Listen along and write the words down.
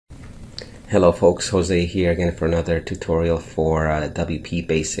Hello folks, Jose here again for another tutorial for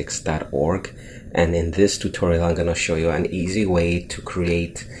wpbasics.org, and in this tutorial I'm going to show you an easy way to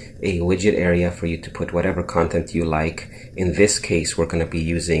create a widget area for you to put whatever content you like. In this case we're going to be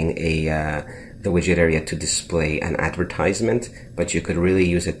using the widget area to display an advertisement, but you could really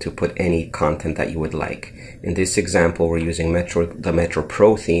use it to put any content that you would like. In this example we're using the Metro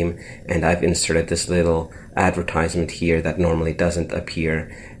Pro theme, and I've inserted this little advertisement here that normally doesn't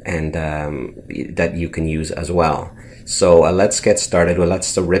appear, and that you can use as well. So let's get started. Well,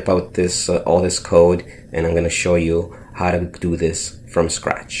 let's rip out this all this code, and I'm going to show you how to do this from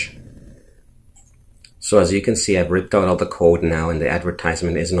scratch. So as you can see, I've ripped out all the code now, and the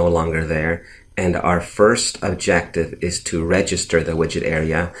advertisement is no longer there. And our first objective is to register the widget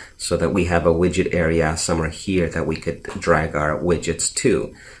area so that we have a widget area somewhere here that we could drag our widgets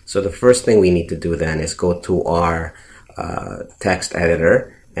to. So the first thing we need to do then is go to our text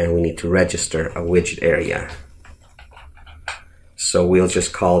editor, and we need to register a widget area. So we'll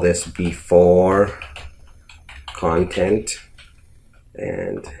just call this before content,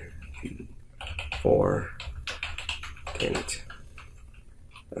 and before content.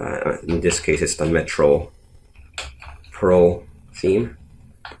 In this case it's the Metro Pro theme.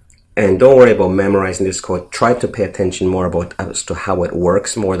 And don't worry about memorizing this code. Try to pay attention more as to how it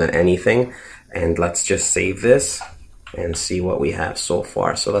works more than anything. And let's just save this and see what we have so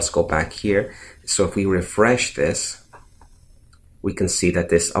far. So let's go back here. So if we refresh this, we can see that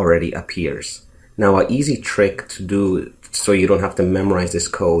this already appears. Now, an easy trick to do so you don't have to memorize this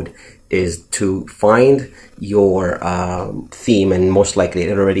code is to find your theme, and most likely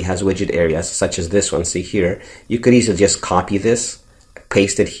it already has widget areas such as this one. See here, you could easily just copy this,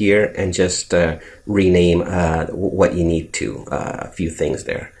 paste it here, and just rename what you need to, a few things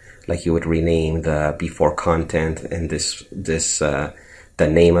there. Like you would rename the before content and the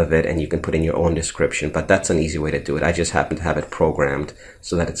name of it, and you can put in your own description, but that's an easy way to do it. I just happen to have it programmed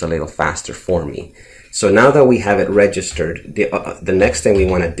so that it's a little faster for me. So now that we have it registered, the next thing we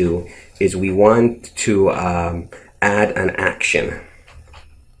want to do is we want to add an action.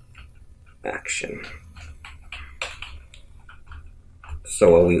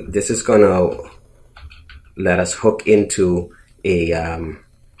 So this is going to let us hook into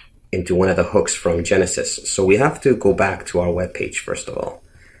one of the hooks from Genesis. So we have to go back to our web page first of all,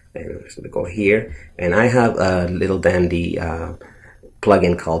 and so we go here, and I have a little dandy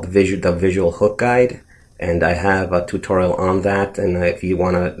plugin called the Visual Hook Guide, and I have a tutorial on that, and if you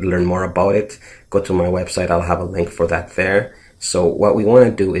want to learn more about it, go to my website. I'll have a link for that there. So what we want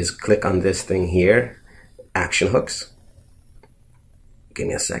to do is click on this thing here, action hooks. Give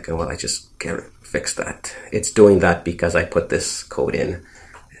me a second while I just fix that. It's doing that because I put this code in,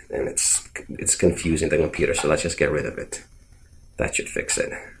 and it's confusing the computer, so let's just get rid of it. That should fix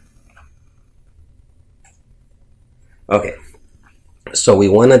it. Okay, so we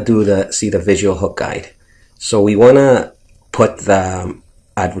want to do the visual hook guide. So we want to put the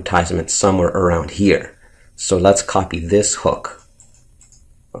advertisement somewhere around here. So let's copy this hook.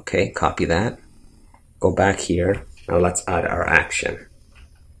 Okay, copy that. Go back here. Now let's add our action.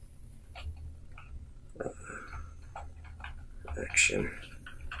 Action.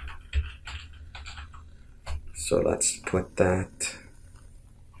 So let's put that,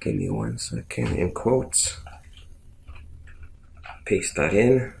 give me 1 second, in quotes. Paste that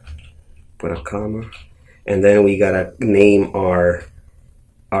in, put a comma, and then we gotta name our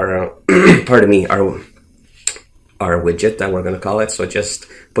pardon me, our widget that we're gonna call it. So just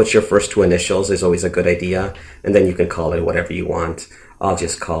put your first two initials is always a good idea, and then you can call it whatever you want. I'll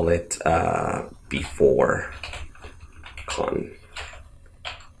just call it before con.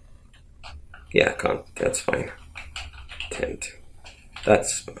 Yeah, that's fine.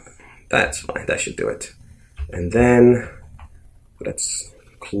 That's fine. That should do it. And then let's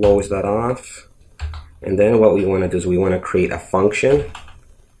close that off. And then what we want to do is we want to create a function.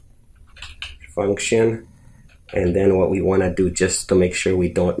 And then what we want to do, just to make sure we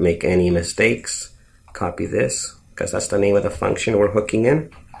don't make any mistakes, copy this, because that's the name of the function we're hooking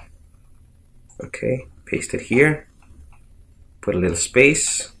in. Okay, paste it here. Put a little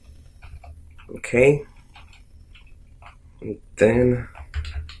space. Okay. And then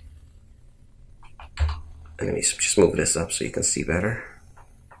let me just move this up so you can see better.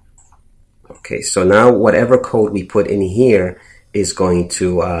 Okay, so now whatever code we put in here is going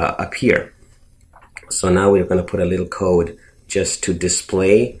to appear. So now we're going to put a little code just to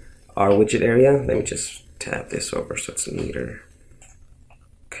display our widget area. Let me just tab this over so it's neater.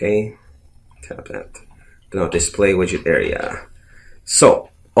 Okay, tab that. Now display widget area. So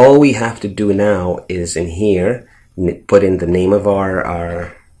all we have to do now is in here put in the name of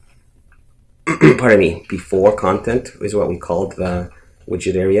our pardon me, before content is what we called the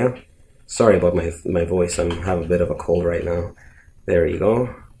widget area. Sorry about my voice, I have a bit of a cold right now. There you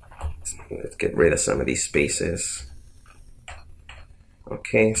go. Let's get rid of some of these spaces.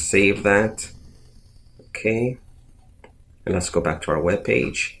 Okay, save that. Okay, and let's go back to our web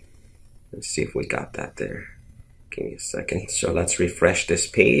page and see if we got that there. Give me a second. So let's refresh this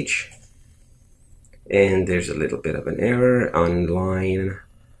page. And there's a little bit of an error on line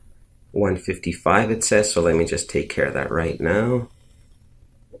 155 it says, so let me just take care of that right now.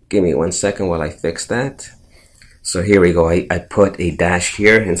 Give me 1 second while I fix that. So here we go, I put a dash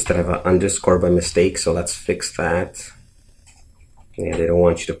here instead of an underscore by mistake, so let's fix that. Yeah, they don't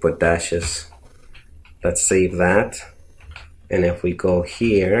want you to put dashes. Let's save that. And if we go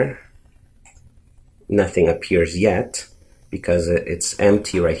here, nothing appears yet because it's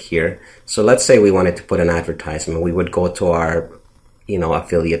empty right here. So let's say we wanted to put an advertisement. We would go to our,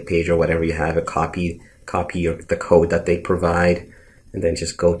 affiliate page or whatever you have, copy the code that they provide, and then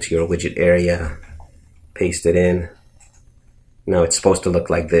just go to your widget area, paste it in. Now it's supposed to look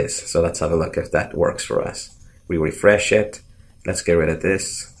like this. So let's have a look if that works for us. We refresh it. Let's get rid of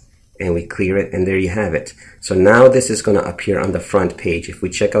this. And we clear it, and there you have it. So now this is going to appear on the front page. If we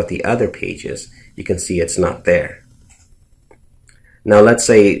check out the other pages, you can see it's not there. Now let's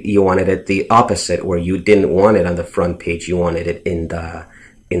say you wanted it the opposite, where you didn't want it on the front page, you wanted it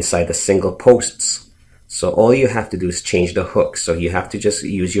inside the single posts. So all you have to do is change the hook. So you have to just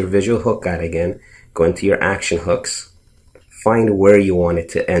use your visual hook guide again, go into your action hooks, find where you want it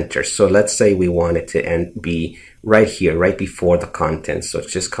to enter. So let's say we want it to be right here, right before the content. So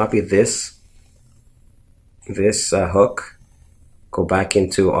just copy this hook, go back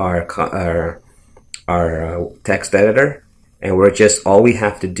into our text editor, and all we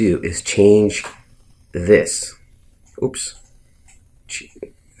have to do is change this. Oops.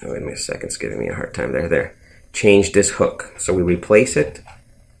 Wait a minute, a second, it's giving me a hard time there. Change this hook. So we replace it.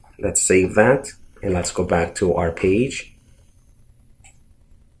 Let's save that, and let's go back to our page.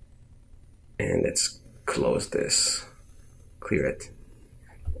 And let's close this, clear it.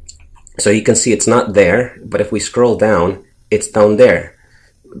 So you can see it's not there, but if we scroll down, it's down there.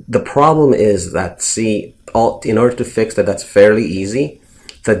 The problem is that, in order to fix that, that's fairly easy.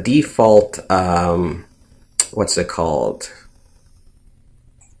 The default, what's it called?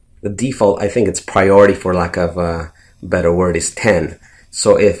 The default, I think it's priority for lack of a better word, is 10.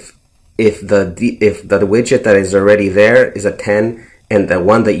 So if the widget that is already there is a 10, and the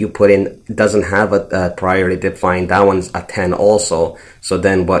one that you put in doesn't have a priority defined, that one's a 10 also. So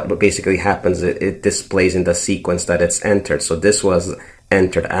then what basically happens, it displays in the sequence that it's entered. So this was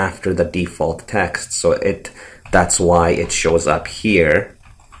entered after the default text. So that's why it shows up here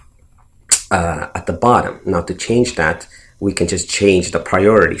at the bottom. Now to change that, we can just change the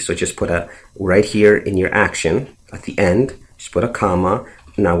priority. So just put right here in your action at the end, just put a comma.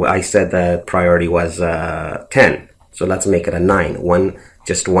 Now I said the priority was 10. So let's make it a 9,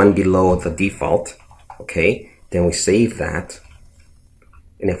 just one below the default. Okay, then we save that.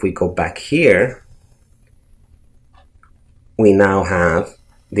 And if we go back here, we now have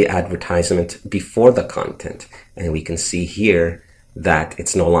the advertisement before the content. And we can see here that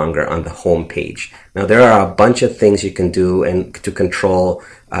it's no longer on the home page. Now there are a bunch of things you can do and to control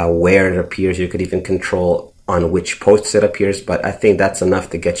where it appears. You could even control on which posts it appears, but I think that's enough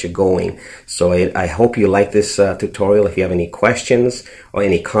to get you going. So I hope you like this tutorial. If you have any questions or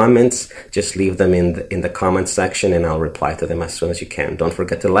any comments, just leave them in the comment section and I'll reply to them as soon as you can. Don't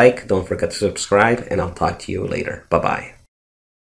forget to like, don't forget to subscribe, and I'll talk to you later. Bye-bye.